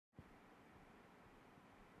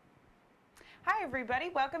Hi everybody,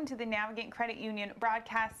 welcome to the Navigant Credit Union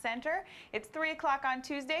Broadcast Center. It's 3 o'clock on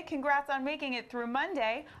Tuesday. Congrats on making it through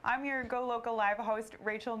Monday. I'm your GoLocal Live host,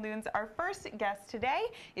 Rachel Nunes. Our first guest today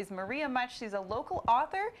is Maria Mutch. She's a local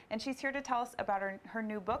author and she's here to tell us about her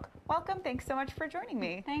new book. Welcome, thanks so much for joining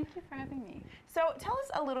me. Thank you for having me. So tell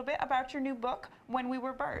us a little bit about your new book, When We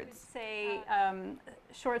Were Birds. Say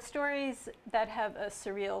short stories that have a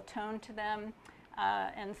surreal tone to them,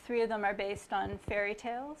 and 3 of them are based on fairy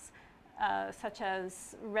tales. Such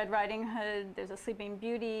as Red Riding Hood, there's a Sleeping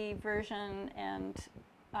Beauty version, and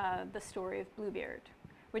the story of Bluebeard,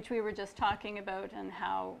 which we were just talking about, and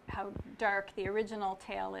how dark the original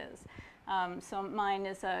tale is. So mine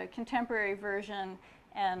is a contemporary version,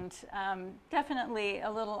 and definitely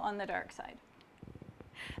a little on the dark side.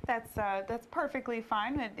 That's perfectly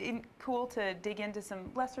fine, and cool to dig into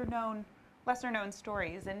some lesser known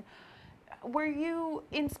stories. And were you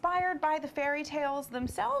inspired by the fairy tales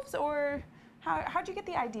themselves, or how'd you get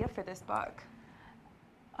the idea for this book?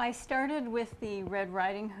 I started with the Red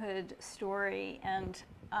Riding Hood story, and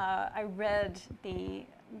I read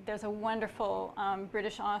there's a wonderful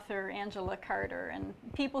British author, Angela Carter, and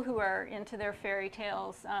people who are into their fairy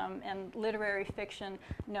tales and literary fiction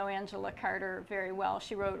know Angela Carter very well.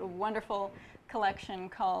 She wrote a wonderful collection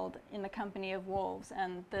called In the Company of Wolves,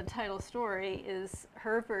 and the title story is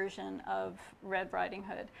her version of Red Riding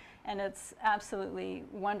Hood, and it's absolutely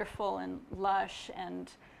wonderful and lush, and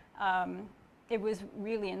it was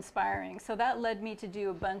really inspiring. So that led me to do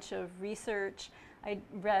a bunch of research. I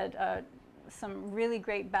read some really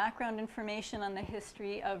great background information on the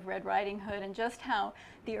history of Red Riding Hood, and just how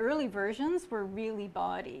the early versions were really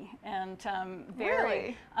baudy and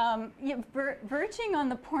very verging on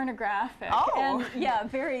the pornographic. Oh. And yeah,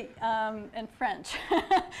 very and French.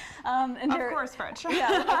 And of course, French.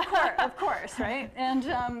 Yeah, of course, right?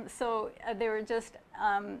 And so they were just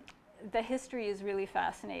the history is really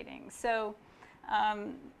fascinating. So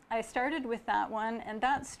I started with that one, and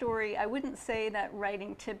that story, I wouldn't say that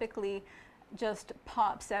writing typically just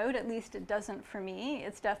pops out, at least it doesn't for me.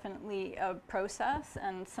 It's definitely a process,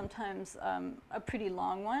 and sometimes a pretty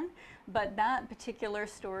long one, but that particular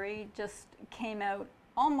story just came out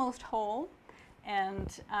almost whole,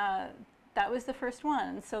 and that was the first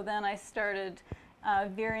one. So then I started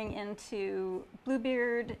veering into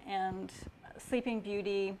Bluebeard and Sleeping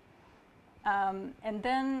Beauty, and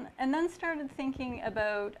then started thinking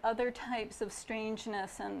about other types of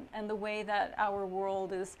strangeness and the way that our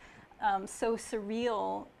world is so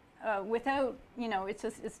surreal, without, it's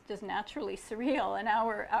just naturally surreal, and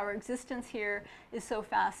our existence here is so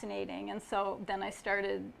fascinating. And so then I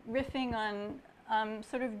started riffing on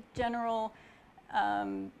sort of general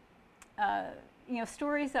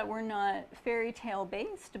stories that were not fairy tale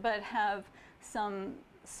based, but have some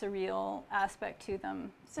surreal aspect to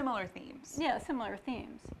them. Similar themes. Yeah, similar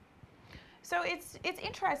themes. So it's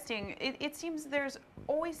interesting. It seems there's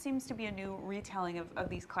always seems to be a new retelling of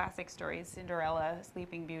these classic stories, Cinderella,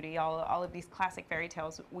 Sleeping Beauty, all of these classic fairy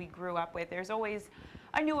tales we grew up with. There's always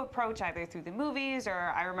a new approach, either through the movies,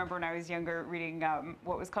 or I remember when I was younger reading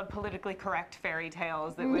what was called politically correct fairy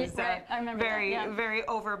tales. That was right. I remember very that, yeah. very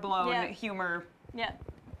overblown humor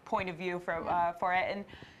point of view for it. And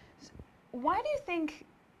why do you think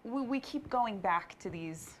we keep going back to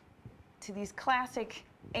these classic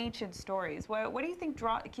ancient stories? What do you think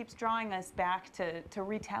keeps drawing us back to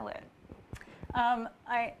retell it?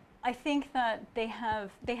 I think that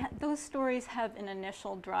those stories have an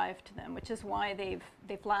initial drive to them, which is why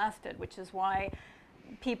they've lasted, which is why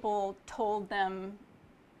people told them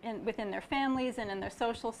within their families and in their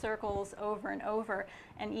social circles over and over,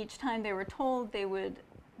 and each time they were told, they would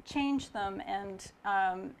change them and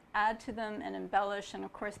add to them and embellish, and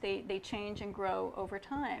of course they change and grow over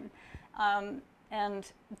time.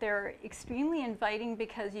 And they're extremely inviting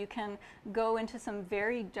because you can go into some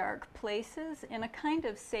very dark places in a kind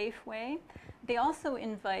of safe way. They also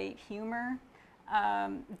invite humor.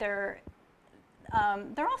 They're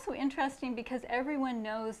also interesting because everyone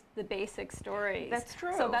knows the basic stories. That's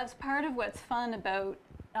true. So that's part of what's fun about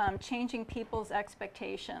changing people's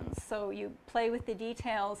expectations. So you play with the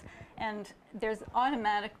details, and there's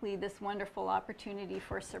automatically this wonderful opportunity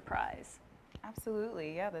for surprise.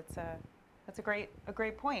 Absolutely, yeah, that's a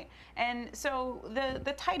great point. And so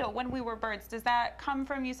the title, When We Were Birds, does that come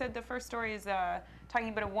from, you said the first story is talking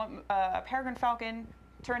about a peregrine falcon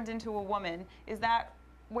turned into a woman. Is that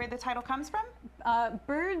where the title comes from?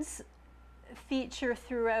 Birds feature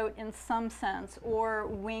throughout in some sense, or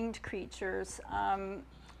winged creatures,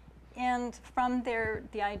 and from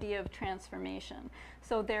the idea of transformation.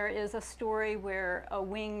 So there is a story where a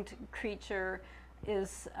winged creature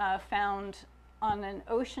is found on an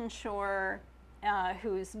ocean shore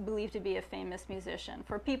who's believed to be a famous musician.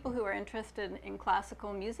 For people who are interested in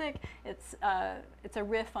classical music, it's a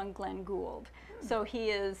riff on Glenn Gould. So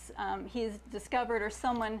he's discovered, or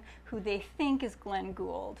someone who they think is Glenn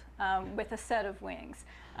Gould, with a set of wings.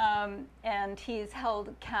 And he's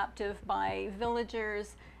held captive by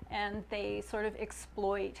villagers, and they sort of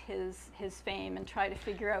exploit his fame and try to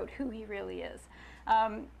figure out who he really is.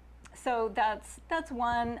 So that's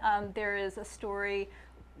one. There is a story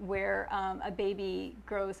where a baby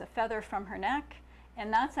grows a feather from her neck,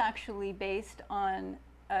 and that's actually based on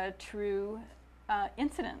a true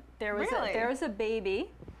incident. There was a baby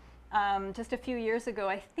just a few years ago,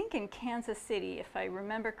 I think in Kansas City, if I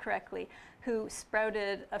remember correctly, who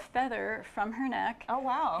sprouted a feather from her neck. Oh,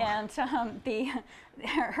 wow. And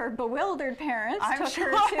her bewildered parents took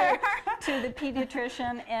her to the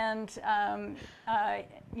pediatrician, and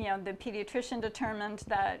the pediatrician determined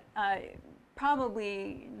that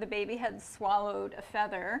probably the baby had swallowed a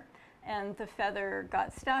feather, and the feather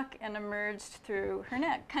got stuck and emerged through her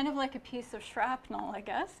neck, kind of like a piece of shrapnel, I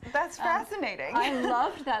guess. That's fascinating. I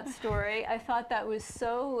loved that story. I thought that was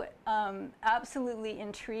so absolutely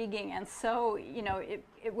intriguing, and so,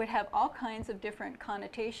 it would have all kinds of different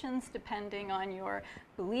connotations depending on your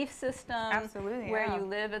belief system, absolutely, where you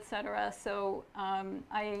live, etc. So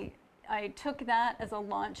I took that as a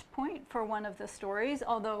launch point for one of the stories,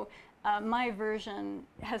 although my version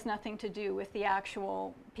has nothing to do with the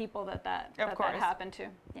actual people that happened to.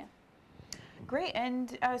 Yeah. Great.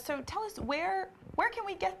 And so tell us, where can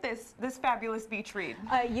we get this fabulous beach read?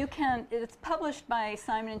 You can. It's published by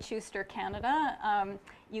Simon & Schuster Canada.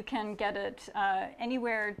 You can get it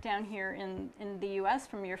anywhere down here in the U.S.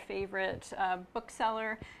 from your favorite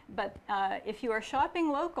bookseller. But if you are shopping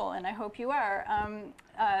local, and I hope you are,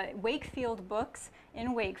 Wakefield Books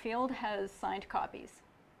in Wakefield has signed copies.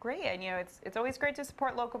 Great, and it's always great to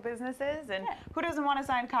support local businesses, and who doesn't want a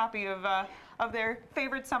signed copy of their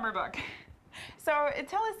favorite summer book? So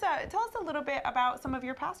tell us a little bit about some of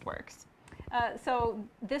your past works. So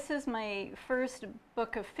this is my first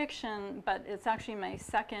book of fiction, but it's actually my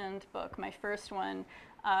second book. My first one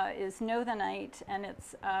is Know the Night, and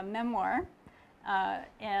it's a memoir,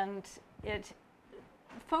 and it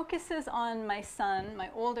focuses on my son, my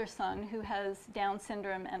older son, who has Down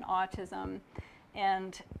syndrome and autism,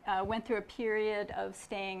 and went through a period of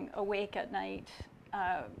staying awake at night.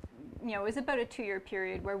 It was about a 2-year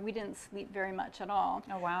period where we didn't sleep very much at all.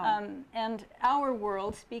 Oh, wow. And our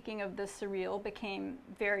world, speaking of the surreal, became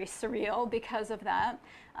very surreal because of that.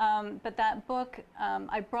 But that book,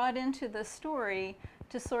 I brought into the story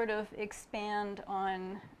to sort of expand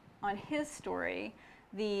on his story.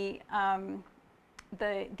 The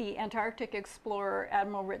Antarctic explorer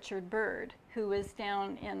Admiral Richard Byrd, who was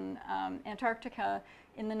down in Antarctica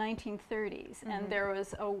in the 1930s. And there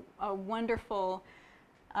was a wonderful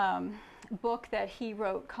book that he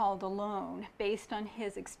wrote called Alone, based on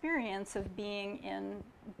his experience of being in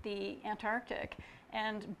the Antarctic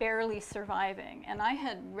and barely surviving. And I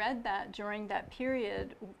had read that during that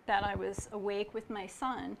period that I was awake with my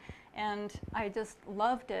son, and I just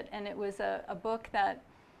loved it. And it was a book that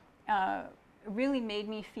really made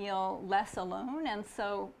me feel less alone, and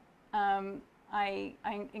so I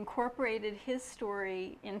incorporated his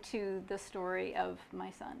story into the story of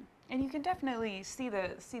my son. And you can definitely see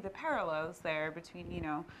the parallels there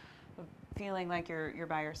between, feeling like you're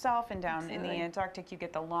by yourself, and down in the Antarctic you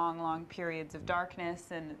get the long periods of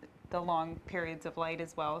darkness and the long periods of light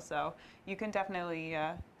as well. So you can definitely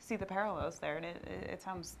see the parallels there, and it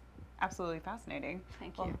sounds absolutely fascinating.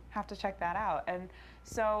 Thank you. We'll have to check that out. And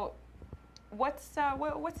so what's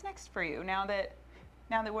next for you now that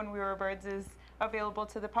When We Were Birds is available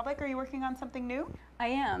to the public? Are you working on something new? I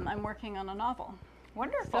am. I'm working on a novel.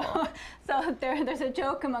 Wonderful. So there's a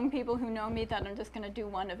joke among people who know me that I'm just going to do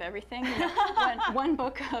one of everything. One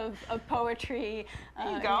book of poetry. There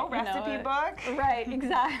you go. Recipe book. Right.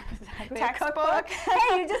 Exactly. Textbook.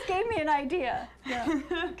 Hey, you just gave me an idea. Yeah.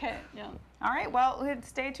 Okay. Yeah. All right. Well,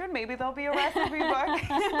 stay tuned. Maybe there'll be a recipe book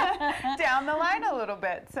down the line a little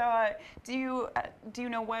bit. So, do you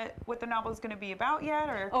know what the novel is going to be about yet?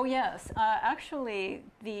 Or? Oh yes. Actually,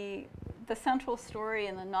 the central story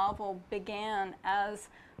in the novel began as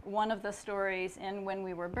one of the stories in When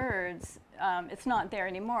We Were Birds. It's not there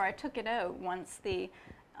anymore. I took it out once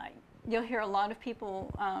you'll hear a lot of people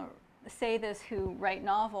say this who write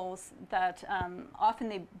novels, that often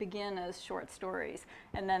they begin as short stories,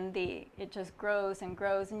 and then it just grows and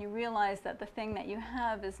grows, and you realize that the thing that you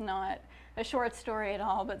have is not a short story at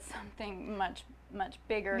all, but something much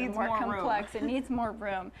bigger and more complex. It needs more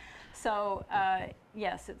room. So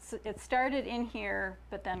yes, it started in here,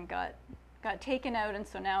 but then got got taken out, and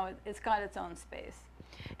so now it's got its own space.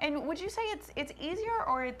 And would you say it's easier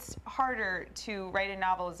or it's harder to write a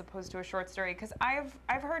novel as opposed to a short story? Because I've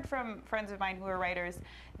heard from friends of mine who are writers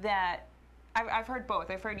that I've heard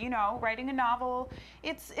both. I've heard, writing a novel,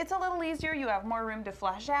 it's a little easier. You have more room to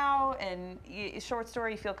flesh out, and short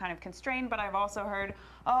story, you feel kind of constrained. But I've also heard,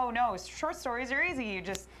 oh no, short stories are easy. You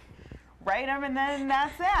just write them and then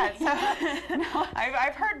that's that. So No.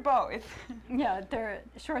 I've heard both. Yeah,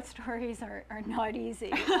 short stories are not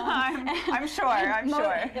easy. I'm sure.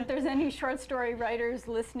 If there's any short story writers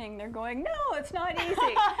listening, they're going, no, it's not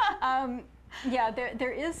easy. Yeah,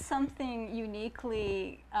 there is something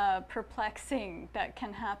uniquely perplexing that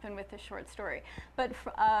can happen with a short story. But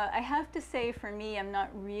I have to say, for me, I'm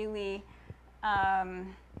not really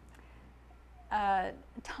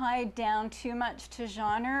tied down too much to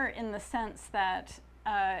genre, in the sense that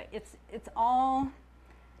it's not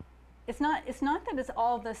that it's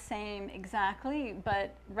all the same exactly,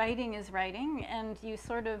 but writing is writing, and you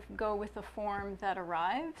sort of go with the form that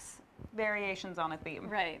arrives. Variations on a theme.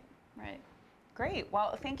 Right. Great.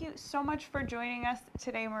 Well, thank you so much for joining us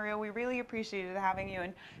today, Maria. We really appreciated having you.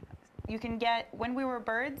 And you can get When We Were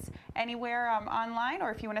Birds anywhere online,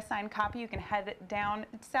 or if you want a signed copy, you can head down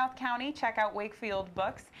to South County, check out Wakefield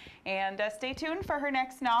Books, and stay tuned for her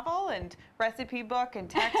next novel and recipe book and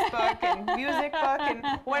textbook and music book and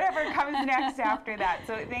whatever comes next after that.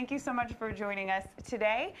 So thank you so much for joining us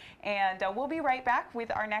today, and we'll be right back with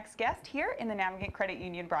our next guest here in the Navigant Credit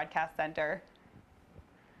Union Broadcast Center.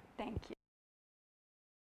 Thank you.